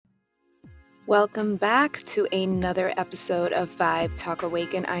Welcome back to another episode of Vibe Talk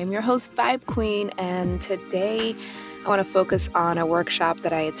Awaken. I'm your host, Vibe Queen, and today I want to focus on a workshop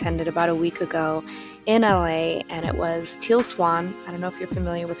that I attended about a week ago in LA, and it was Teal Swan. I don't know if you're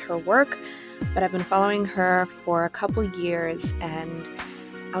familiar with her work, but I've been following her for a couple years, and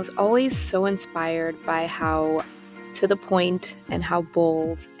I was always so inspired by how to the point and how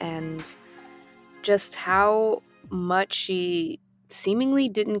bold and just how much she seemingly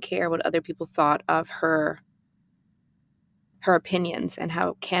didn't care what other people thought of her opinions and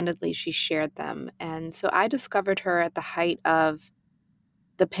how candidly she shared them. And so I discovered her at the height of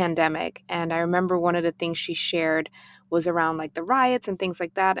the pandemic, and I remember one of the things she shared was around like the riots and things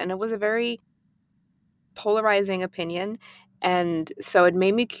like that, and it was a very polarizing opinion. And so it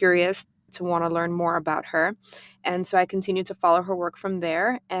made me curious to want to learn more about her. And so I continued to follow her work from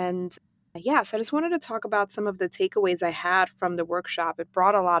there. And yeah, so I just wanted to talk about some of the takeaways I had from the workshop. It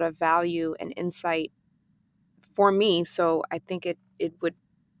brought a lot of value and insight for me. So I think it would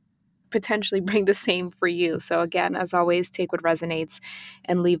potentially bring the same for you. So again, as always, take what resonates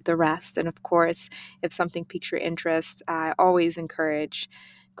and leave the rest. And of course, if something piques your interest, I always encourage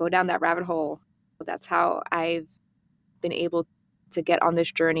go down that rabbit hole. That's how I've been able to get on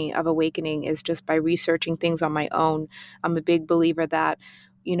this journey of awakening, is just by researching things on my own. I'm a big believer that,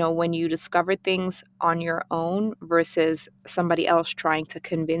 when you discover things on your own versus somebody else trying to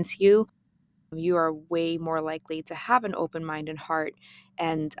convince you, you are way more likely to have an open mind and heart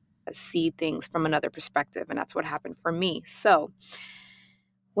and see things from another perspective. And that's what happened for me. So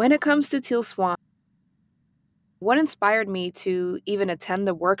when it comes to Teal Swan, what inspired me to even attend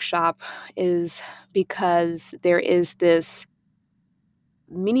the workshop is because there is this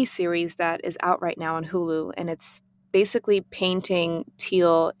mini series that is out right now on Hulu, and it's basically painting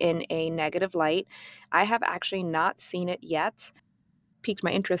teal in a negative light. I have actually not seen it yet. Piqued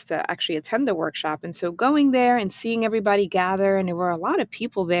my interest to actually attend the workshop. And so going there and seeing everybody gather, and there were a lot of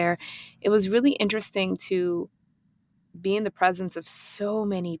people there, it was really interesting to be in the presence of so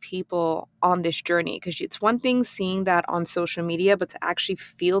many people on this journey, because it's one thing seeing that on social media, but to actually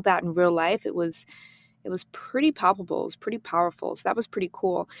feel that in real life, it was pretty palpable. It was pretty powerful. So that was pretty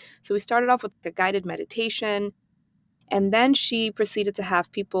cool. So we started off with a guided meditation, and then she proceeded to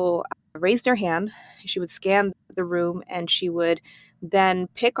have people raise their hand. She would scan the room, and she would then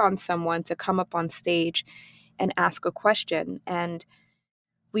pick on someone to come up on stage and ask a question. And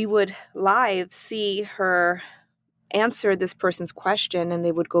we would live see her answer this person's question, and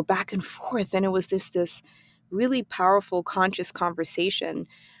they would go back and forth. And it was just this really powerful, conscious conversation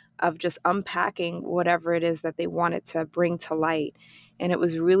of just unpacking whatever it is that they wanted to bring to light. And it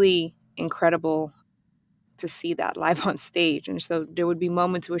was really incredible to see that live on stage. And so there would be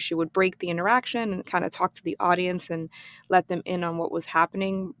moments where she would break the interaction and kind of talk to the audience and let them in on what was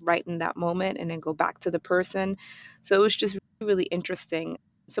happening right in that moment, and then go back to the person. So it was just really, really interesting.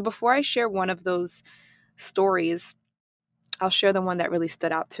 So before I share one of those stories, I'll share the one that really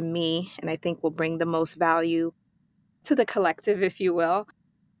stood out to me and I think will bring the most value to the collective, if you will.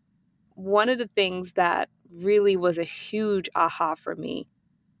 One of the things that really was a huge aha for me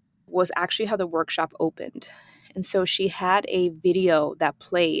was actually how the workshop opened. And so she had a video that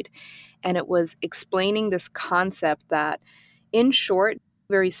played, and it was explaining this concept that, in short,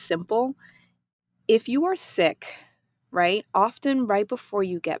 very simple. If you are sick, right, often right before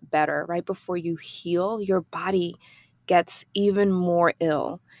you get better, right before you heal, your body gets even more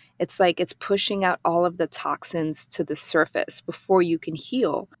ill. It's like it's pushing out all of the toxins to the surface before you can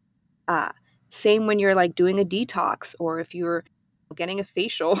heal. Uh, Same when you're like doing a detox, or if you're getting a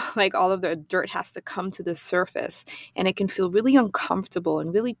facial, like all of the dirt has to come to the surface, and it can feel really uncomfortable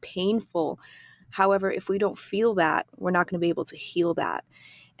and really painful. However, if we don't feel that, we're not going to be able to heal that.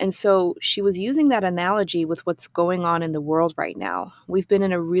 And so she was using that analogy with what's going on in the world right now. We've been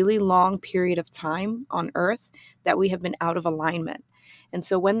in a really long period of time on earth that we have been out of alignment. And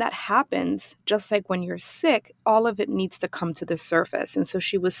so when that happens, just like when you're sick, all of it needs to come to the surface. And so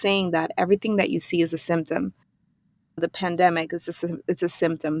she was saying that everything that you see is a symptom. The pandemic is it's a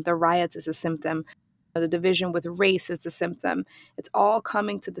symptom. The riots is a symptom. The division with race is a symptom. It's all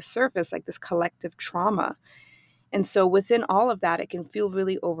coming to the surface like this collective trauma. And so within all of that, it can feel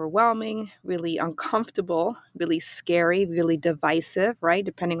really overwhelming, really uncomfortable, really scary, really divisive, right?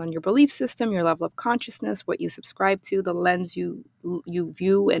 Depending on your belief system, your level of consciousness, what you subscribe to, the lens you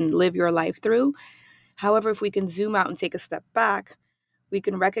view and live your life through. However, if we can zoom out and take a step back, we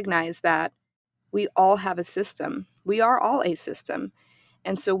can recognize that we all have a system. We are all a system.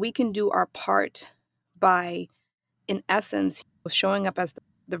 And so we can do our part by, in essence, showing up as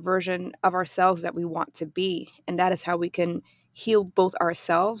the version of ourselves that we want to be. And that is how we can heal both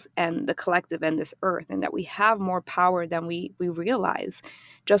ourselves and the collective and this earth, and that we have more power than we realize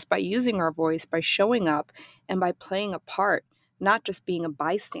just by using our voice, by showing up, and by playing a part, not just being a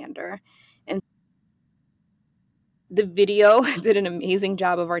bystander. And the video did an amazing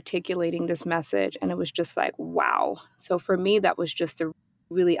job of articulating this message, and it was just like, wow. So for me, that was just a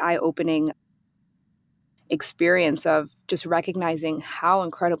really eye-opening experience of just recognizing how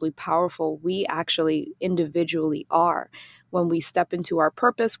incredibly powerful we actually individually are when we step into our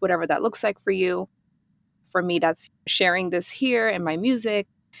purpose, whatever that looks like for you. For me, that's sharing this here in my music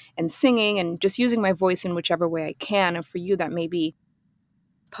and singing and just using my voice in whichever way I can. And for you, that may be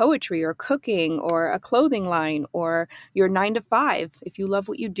poetry or cooking or a clothing line or your 9 to 5. If you love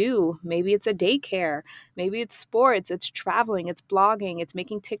what you do, maybe it's a daycare, maybe it's sports, it's traveling, it's blogging, it's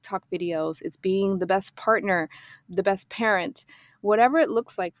making TikTok videos, it's being the best partner, the best parent, whatever it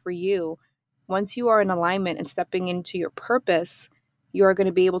looks like for you. Once you are in alignment and stepping into your purpose, you're going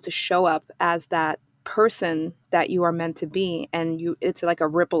to be able to show up as that person that you are meant to be. And it's like a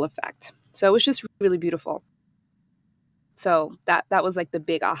ripple effect. So it was just really beautiful. So that was like the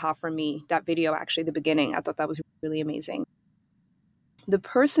big aha for me, that video, actually, the beginning. I thought that was really amazing. The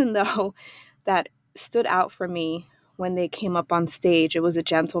person, though, that stood out for me when they came up on stage, it was a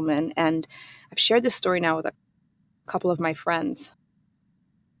gentleman. And I've shared this story now with a couple of my friends.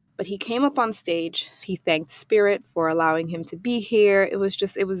 But he came up on stage. He thanked Spirit for allowing him to be here. I'm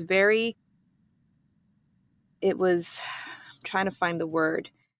trying to find the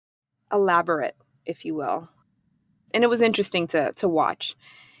word, elaborate, if you will. And it was interesting to watch.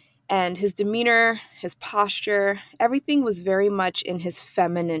 And his demeanor, his posture, everything was very much in his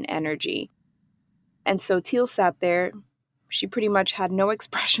feminine energy. And so Teal sat there. She pretty much had no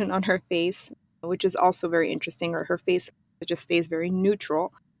expression on her face, which is also very interesting. Or her face just stays very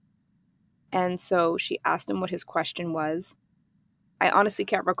neutral. And so she asked him what his question was. I honestly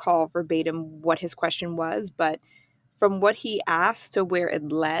can't recall verbatim what his question was, but from what he asked to where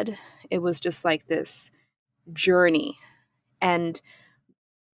it led, it was just like this journey. And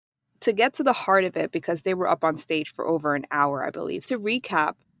to get to the heart of it, because they were up on stage for over an hour, I believe. To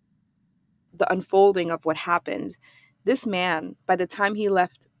recap the unfolding of what happened, this man, by the time he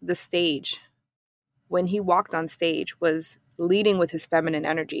left the stage, when he walked on stage, was leading with his feminine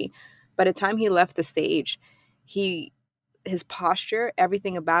energy. By the time he left the stage, his posture,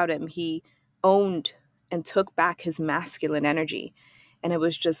 everything about him, he owned and took back his masculine energy. And it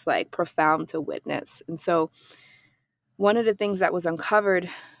was just like profound to witness. And so one of the things that was uncovered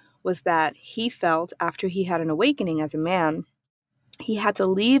was that he felt, after he had an awakening as a man, he had to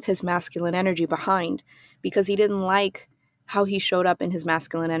leave his masculine energy behind because he didn't like how he showed up in his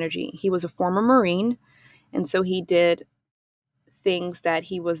masculine energy. He was a former Marine, and so he did things that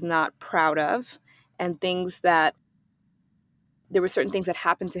he was not proud of, and there were certain things that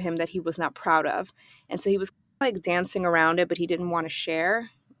happened to him that he was not proud of. And so he was like dancing around it, but he didn't want to share.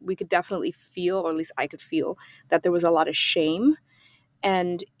 We could definitely feel, or at least I could feel, that there was a lot of shame,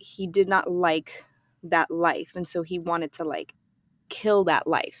 and he did not like that life. And so he wanted to like kill that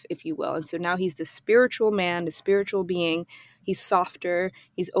life, if you will. And so now he's the spiritual man, the spiritual being. He's softer,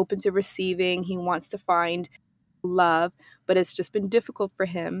 he's open to receiving, he wants to find love, but it's just been difficult for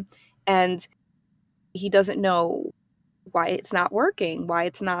him. And he doesn't know why it's not working,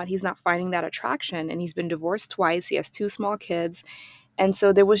 he's not finding that attraction. And he's been divorced twice, he has 2 small kids. And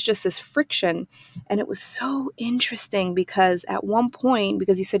so there was just this friction. And it was so interesting because at one point,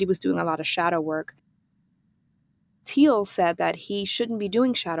 because he said he was doing a lot of shadow work, Teal said that he shouldn't be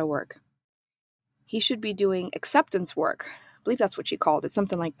doing shadow work. He should be doing acceptance work. I believe that's what she called it,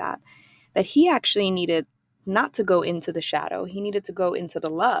 something like that. That he actually needed not to go into the shadow, he needed to go into the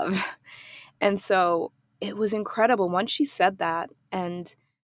love. And so it was incredible. Once she said that, and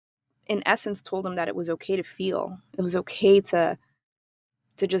in essence told him that it was okay to feel, it was okay to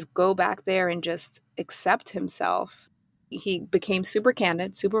just go back there and just accept himself. He became super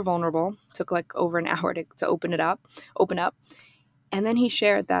candid, super vulnerable. Took like over an hour to open up. And then he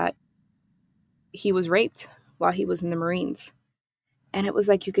shared that he was raped while he was in the Marines. And it was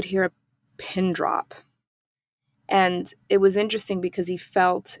like you could hear a pin drop. And it was interesting because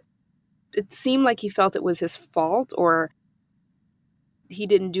it seemed like he felt it was his fault, or he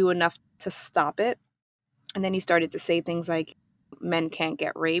didn't do enough to stop it. And then he started to say things like, men can't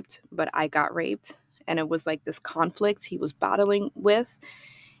get raped, but I got raped. And it was like this conflict he was battling with.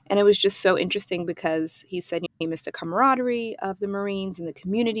 And it was just so interesting because he said he missed the camaraderie of the Marines and the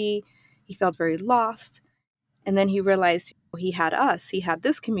community. He felt very lost. And then he realized he had us, he had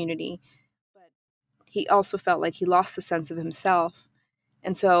this community, but he also felt like he lost a sense of himself.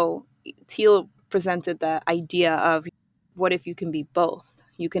 And so Teal presented the idea of what if you can be both?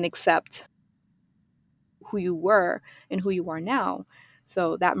 You can accept who you were and who you are now.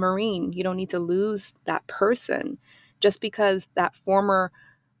 So that Marine, you don't need to lose that person just because that former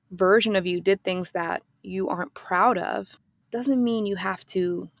version of you did things that you aren't proud of. Doesn't mean you have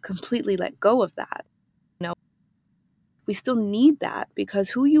to completely let go of that. We still need that because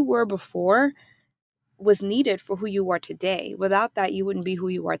who you were before was needed for who you are today. Without that, you wouldn't be who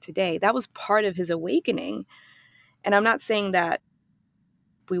you are today. That was part of his awakening. And I'm not saying that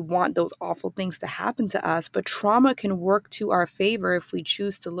we want those awful things to happen to us, but trauma can work to our favor if we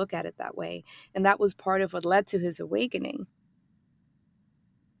choose to look at it that way. And that was part of what led to his awakening.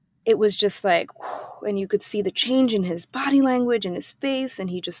 It was just like, and you could see the change in his body language and his face, and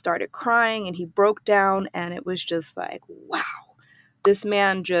he just started crying and he broke down, and it was just like, wow, this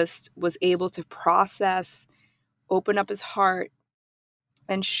man just was able to process, open up his heart,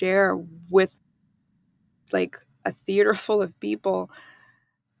 and share with like a theater full of people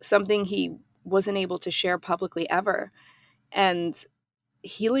something he wasn't able to share publicly ever. And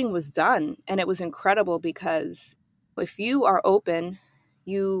healing was done, and it was incredible because if you are open,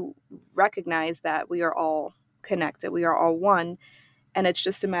 you recognize that we are all connected, we are all one, and it's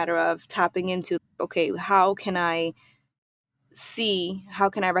just a matter of tapping into, okay, how can I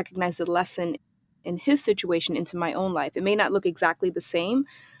recognize the lesson in his situation into my own life? It may not look exactly the same,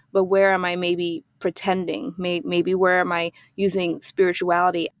 but where am I maybe pretending? Maybe where am I using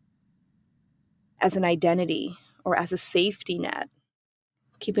spirituality as an identity or as a safety net,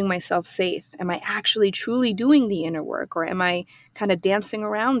 keeping myself safe? Am I actually truly doing the inner work, or am I kind of dancing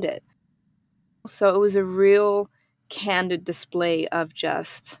around it? So it was a real candid display of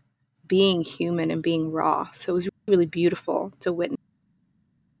just being human and being raw. So it was really beautiful to witness.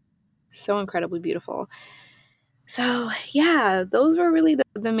 So incredibly beautiful. So yeah, those were really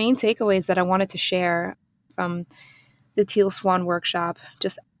the main takeaways that I wanted to share from the Teal Swan workshop.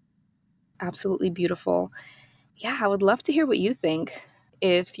 Just absolutely beautiful. Yeah, I would love to hear what you think.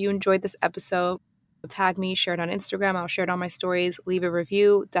 If you enjoyed this episode, tag me, share it on Instagram. I'll share it on my stories. Leave a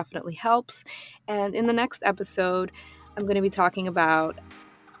review. Definitely helps. And in the next episode, I'm going to be talking about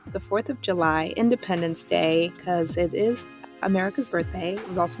the 4th of July, Independence Day, because it is America's birthday. It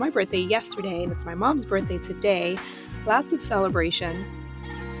was also my birthday yesterday, and it's my mom's birthday today. Lots of celebration.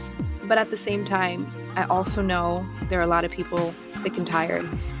 But at the same time, I also know there are a lot of people sick and tired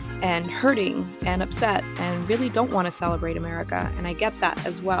and hurting and upset and really don't want to celebrate America. And I get that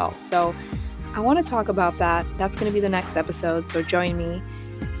as well. So I want to talk about that. That's going to be the next episode. So join me.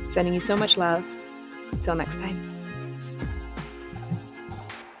 Sending you so much love. Till next time.